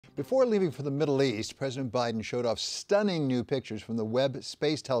Before leaving for the Middle East, President Biden showed off stunning new pictures from the Webb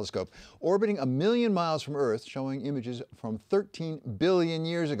space telescope, orbiting 1 million miles from Earth, showing images from 13 billion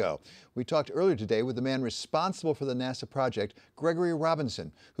years ago. We talked earlier today with the man responsible for the NASA project, Gregory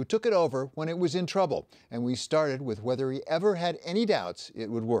Robinson, who took it over when it was in trouble. And we started with whether he ever had any doubts it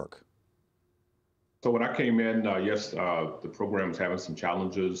would work. So when I came in, the program was having some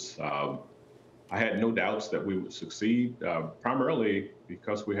challenges. I had no doubts that we would succeed, primarily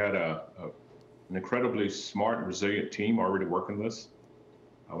because we had an incredibly smart and resilient team already working this.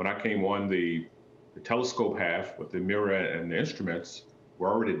 When I came on, the telescope half with the mirror and the instruments were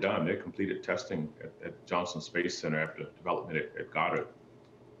already done. They completed testing at Johnson Space Center after development at Goddard.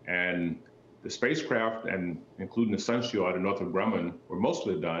 And the spacecraft, and including the sun shield out of Northrop Grumman, were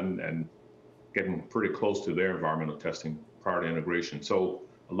mostly done and getting pretty close to their environmental testing prior to integration. So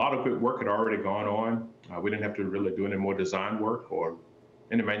a lot of good work had already gone on. We didn't have to really do any more design work or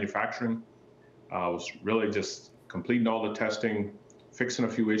any manufacturing. It was really just completing all the testing, fixing a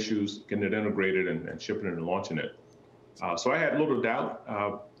few issues, getting it integrated and shipping it and launching it. So I had little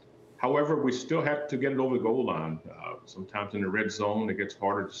doubt. However, we still have to get it over the goal line. Sometimes in the red zone, it gets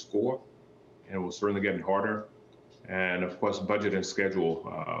harder to score, and it was certainly getting harder. And of course, budget and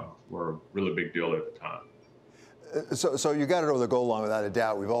schedule were a really big deal at the time. So you got it over the goal line without a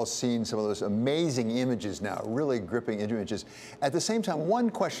doubt. We've all seen some of those amazing images now, really gripping images. At the same time, one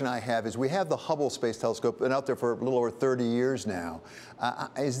question I have is we have the Hubble Space Telescope, been out there for a little over 30 years now.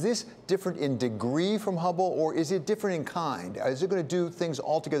 Is this different in degree from Hubble, or is it different in kind? Is it going to do things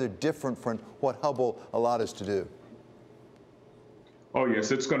altogether different from what Hubble allowed us to do? Oh,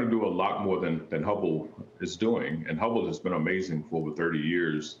 yes, it's going to do a lot more than Hubble is doing. And Hubble has been amazing for over 30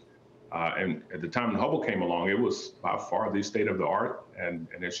 years. And at the time when Hubble came along, it was by far the state of the art, and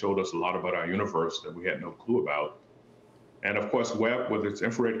it showed us a lot about our universe that we had no clue about. And of course, Webb, with its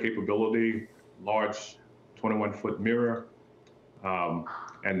infrared capability, large 21-foot mirror,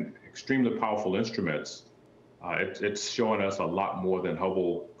 and extremely powerful instruments, it's showing us a lot more than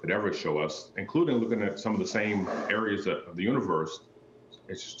Hubble could ever show us, including looking at some of the same areas of the universe.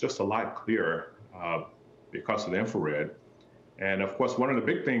 It's just a lot clearer because of the infrared. And of course, one of the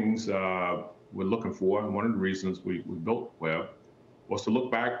big things we're looking for, and one of the reasons we built Webb, was to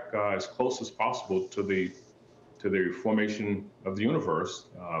look back as close as possible to the formation of the universe,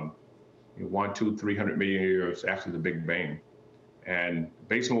 300 million years after the Big Bang. And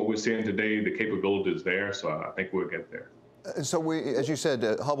based on what we're seeing today, the capability is there, so I think we'll get there. So as you said,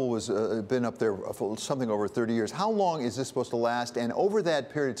 Hubble was been up there for something over 30 years. How long is this supposed to last? And over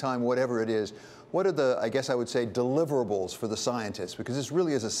that period of time, whatever it is, what are the, I guess I would say, deliverables for the scientists? Because this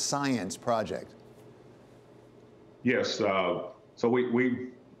really is a science project. Yes. So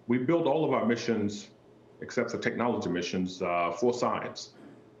we build all of our missions, except for technology missions, for science.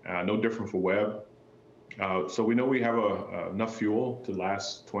 No different for Webb. So we know we have enough fuel to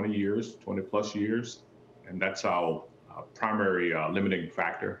last 20 years, 20 plus years, and that's our primary limiting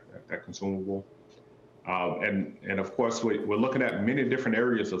factor, that consumable. And of course, we're looking at many different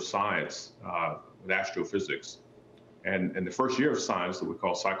areas of science with astrophysics. And in the first year of science that we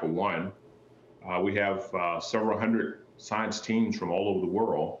call Cycle 1, we have several hundred science teams from all over the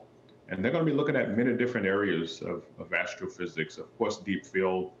world. And they're going to be looking at many different areas of astrophysics. Of course, deep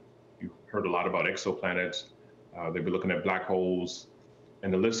field, you heard a lot about exoplanets. They'll be looking at black holes,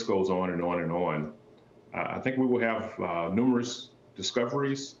 and the list goes on and on and on. I think we will have numerous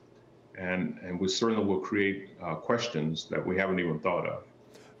discoveries, and we certainly will create questions that we haven't even thought of.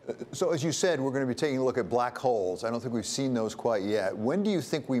 So as you said, we're going to be taking a look at black holes. I don't think we've seen those quite yet. When do you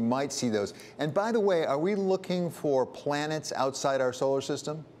think we might see those? And by the way, are we looking for planets outside our solar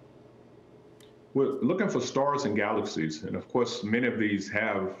system? We're looking for stars and galaxies. And of course, many of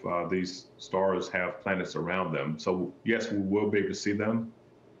these stars have planets around them. So yes, we will be able to see them.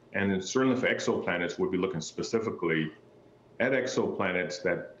 And then certainly for exoplanets, we'll be looking specifically at exoplanets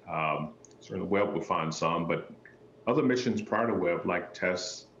that certainly Webb will find some, but other missions prior to Webb, like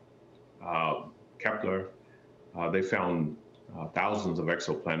TESS, Kepler, they found thousands of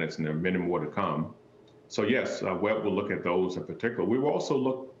exoplanets, and there are many more to come. So yes, Webb will look at those in particular. We will also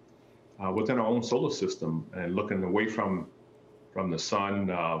look within our own solar system and looking away from the sun,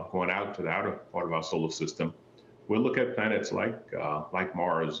 going out to the outer part of our solar system. We'll look at planets like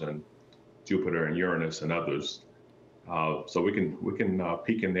Mars and Jupiter and Uranus and others. So we can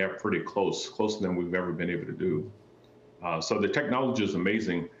peek in there pretty closer than we've ever been able to do. So the technology is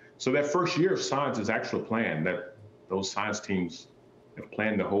amazing. So that first year of science is actually planned. That those science teams have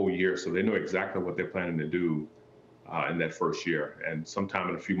planned the whole year, so they know exactly what they're planning to do in that first year. And sometime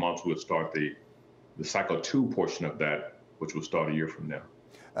in a few months, we'll start the Cycle 2 portion of that, which will start a year from now.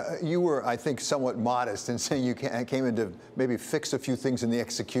 You were, I think, somewhat modest in saying you came in to maybe fix a few things in the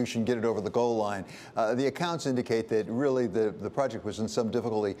execution, get it over the goal line. The accounts indicate that really the project was in some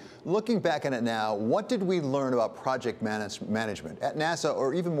difficulty. Looking back on it now, what did we learn about project management at NASA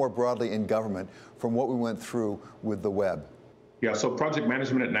or even more broadly in government from what we went through with the Webb? Yeah, so project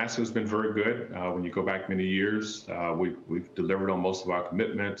management at NASA has been very good. When you go back many years, we've delivered on most of our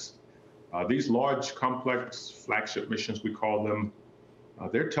commitments. These large, complex flagship missions, we call them,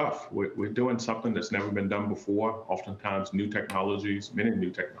 they're tough. We're doing something that's never been done before, oftentimes new technologies, many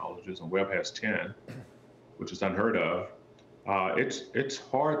new technologies, and Webb has 10, which is unheard of. It's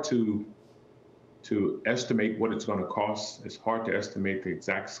hard to estimate what it's going to cost. It's hard to estimate the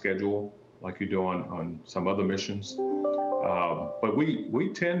exact schedule like you do on some other missions. But we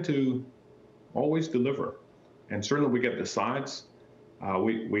tend to always deliver. And certainly we get the science.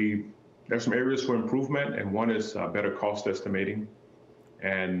 There's some areas for improvement, and one is better cost estimating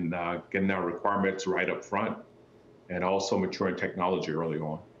and getting our requirements right up front, and also maturing technology early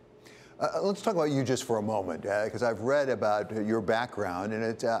on. Let's talk about you just for a moment, because I've read about your background, and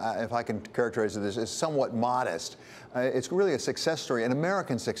if I can characterize it as somewhat modest. It's really a success story, an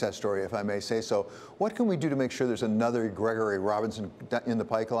American success story, if I may say so. What can we do to make sure there's another Gregory Robinson in the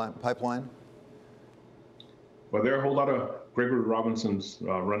pipeline? Well, there are a whole lot of Gregory Robinsons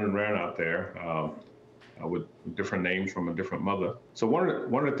running around out there with different names from a different mother. So one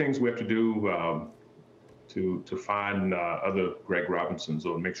of the things we have to do to find other Greg Robinsons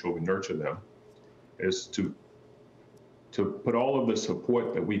or make sure we nurture them is to put all of the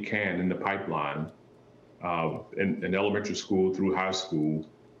support that we can in the pipeline in elementary school through high school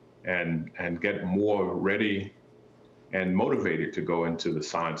and get more ready and motivated to go into the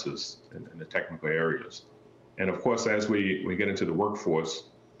sciences and the technical areas. And of course, as we get into the workforce,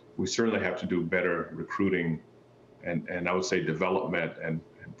 we certainly have to do better recruiting and I would say development and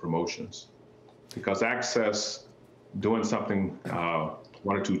promotions. Because access, doing something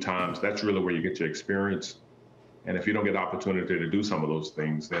 1 or 2 times, that's really where you get your experience. And if you don't get the opportunity to do some of those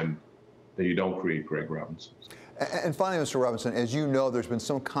things, then you don't create Greg Robinson. And finally, Mr. Robinson, as you know, there's been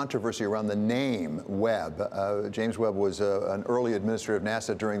some controversy around the name Webb. James Webb was an early administrator of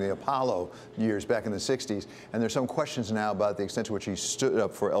NASA during the Apollo years back in the 60s, and there's some questions now about the extent to which he stood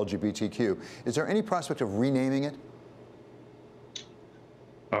up for LGBTQ. Is there any prospect of renaming it?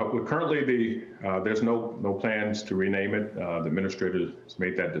 Well, currently, there's no plans to rename it. The administrator has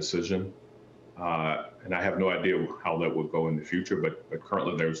made that decision, and I have no idea how that will go in the future. But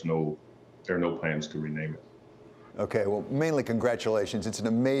currently, there are no plans to rename it. Okay. Well, mainly congratulations. It's an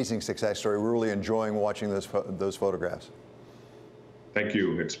amazing success story. We're really enjoying watching those photographs. Thank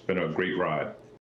you. It's been a great ride.